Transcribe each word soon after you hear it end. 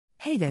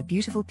Hey there,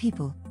 beautiful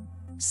people.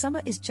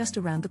 Summer is just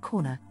around the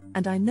corner,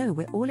 and I know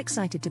we're all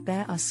excited to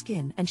bare our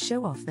skin and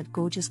show off that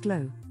gorgeous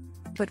glow.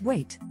 But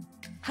wait.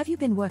 Have you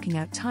been working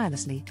out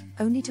tirelessly,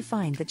 only to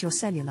find that your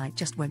cellulite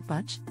just won't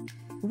budge?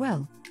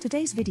 Well,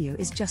 today's video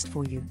is just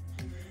for you.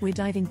 We're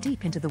diving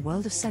deep into the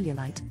world of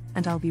cellulite,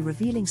 and I'll be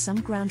revealing some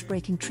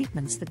groundbreaking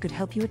treatments that could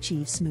help you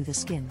achieve smoother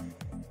skin.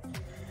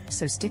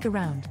 So stick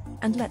around,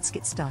 and let's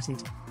get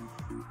started.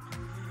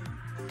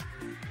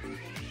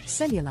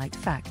 Cellulite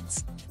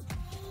facts.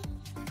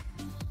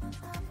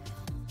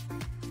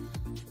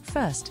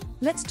 First,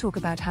 let's talk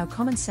about how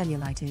common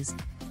cellulite is.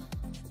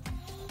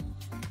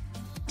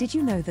 Did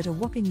you know that a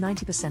whopping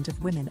 90%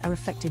 of women are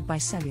affected by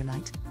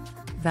cellulite?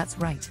 That's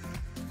right.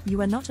 You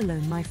are not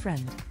alone, my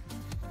friend.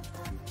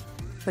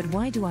 But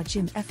why do our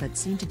gym efforts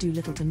seem to do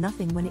little to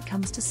nothing when it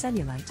comes to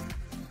cellulite?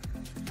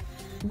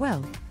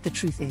 Well, the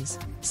truth is,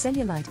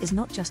 cellulite is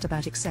not just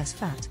about excess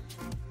fat.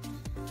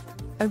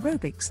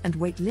 Aerobics and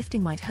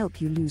weightlifting might help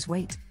you lose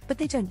weight, but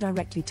they don't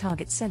directly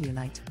target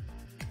cellulite.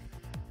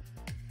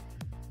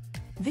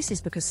 This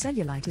is because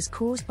cellulite is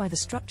caused by the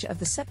structure of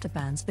the septa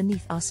bands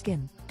beneath our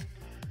skin.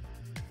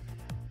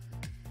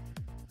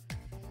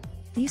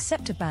 These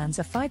septa bands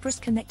are fibrous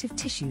connective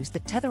tissues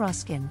that tether our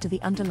skin to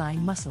the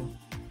underlying muscle.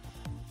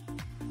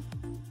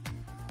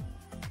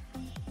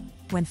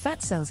 When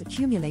fat cells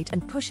accumulate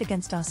and push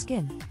against our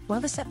skin,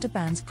 while the septa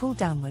bands pull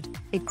downward,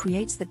 it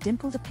creates the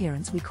dimpled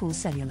appearance we call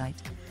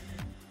cellulite.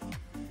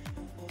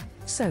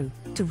 So,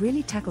 to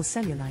really tackle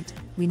cellulite,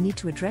 we need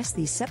to address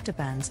these septa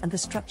bands and the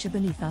structure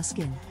beneath our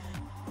skin.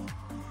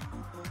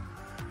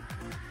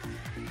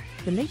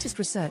 The latest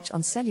research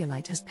on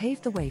cellulite has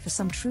paved the way for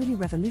some truly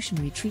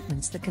revolutionary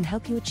treatments that can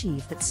help you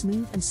achieve that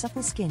smooth and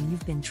supple skin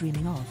you've been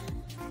dreaming of.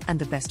 And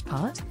the best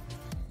part?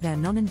 They're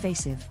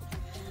non-invasive.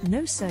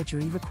 No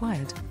surgery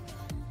required.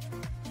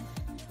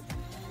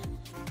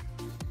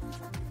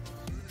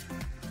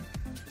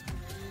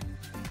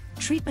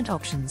 Treatment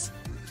options.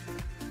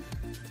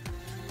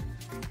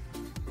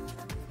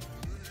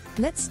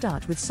 Let's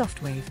start with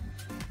SoftWave.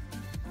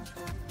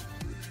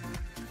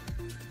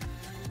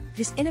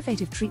 This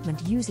innovative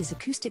treatment uses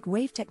acoustic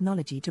wave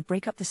technology to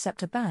break up the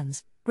septa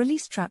bands,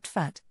 release trapped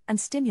fat, and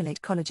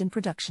stimulate collagen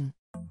production.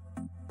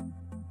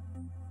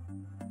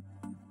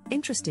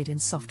 Interested in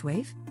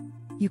SoftWave?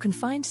 You can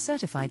find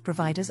certified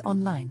providers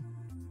online.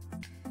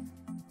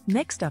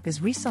 Next up is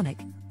Resonic,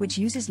 which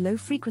uses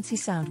low-frequency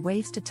sound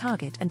waves to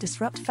target and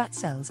disrupt fat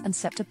cells and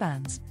septa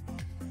bands.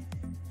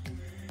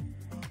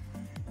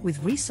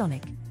 With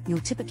Resonic, you'll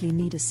typically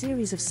need a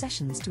series of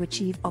sessions to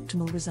achieve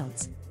optimal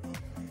results.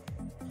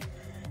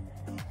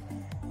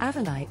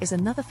 Avalai is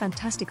another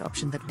fantastic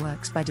option that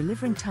works by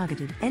delivering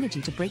targeted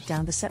energy to break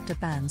down the septa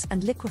bands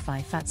and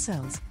liquefy fat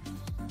cells.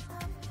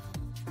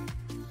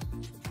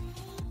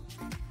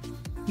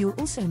 You'll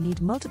also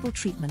need multiple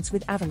treatments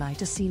with Avalai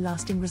to see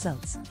lasting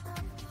results.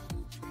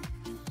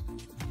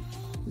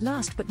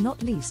 Last but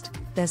not least,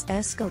 there's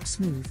AirSculp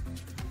Smooth.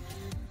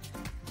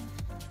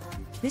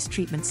 This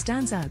treatment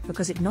stands out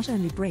because it not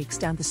only breaks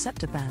down the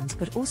septa bands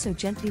but also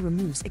gently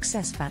removes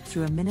excess fat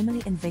through a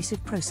minimally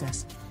invasive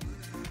process.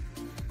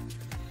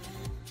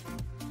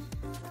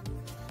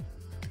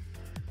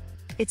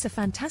 It's a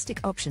fantastic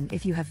option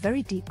if you have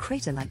very deep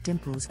crater-like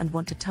dimples and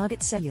want to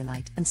target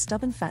cellulite and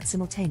stubborn fat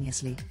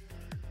simultaneously.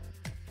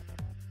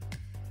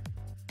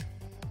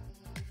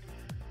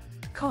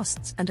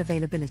 Costs and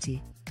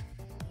availability.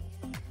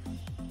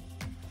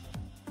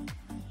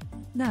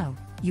 Now,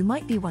 you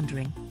might be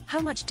wondering, how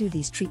much do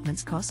these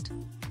treatments cost?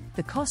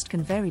 The cost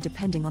can vary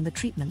depending on the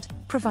treatment,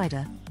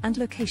 provider, and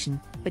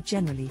location, but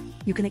generally,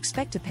 you can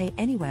expect to pay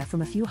anywhere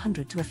from a few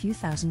 $100 to a few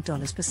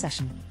 $1,000s per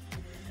session.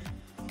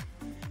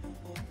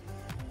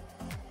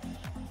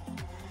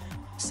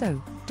 So,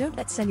 don't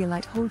let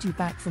cellulite hold you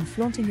back from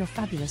flaunting your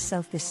fabulous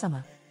self this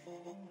summer.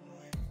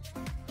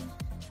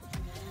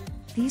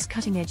 These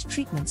cutting-edge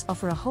treatments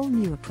offer a whole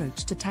new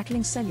approach to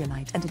tackling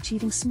cellulite and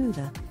achieving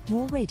smoother,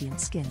 more radiant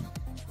skin.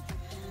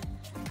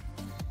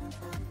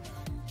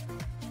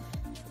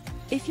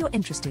 If you're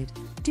interested,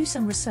 do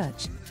some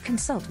research,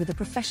 consult with a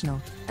professional,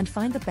 and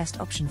find the best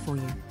option for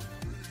you.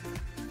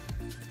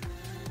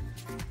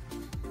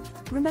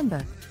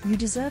 Remember, you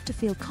deserve to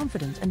feel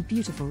confident and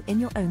beautiful in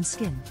your own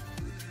skin.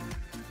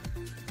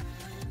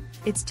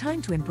 It's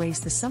time to embrace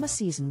the summer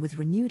season with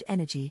renewed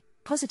energy,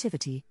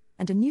 positivity,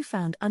 and a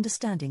newfound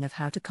understanding of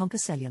how to conquer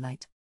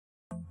cellulite.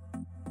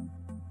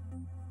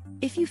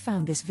 If you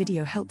found this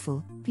video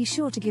helpful, be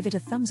sure to give it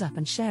a thumbs up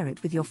and share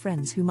it with your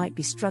friends who might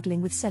be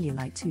struggling with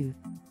cellulite too.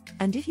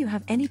 And if you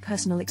have any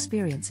personal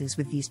experiences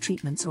with these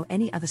treatments or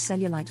any other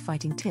cellulite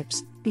fighting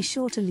tips, be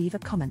sure to leave a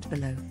comment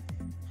below.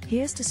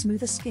 Here's to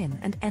smoother skin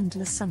and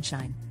endless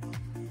sunshine.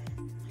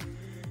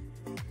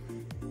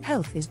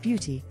 Health is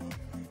beauty.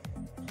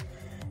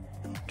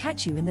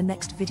 Catch you in the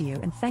next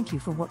video and thank you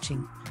for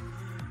watching.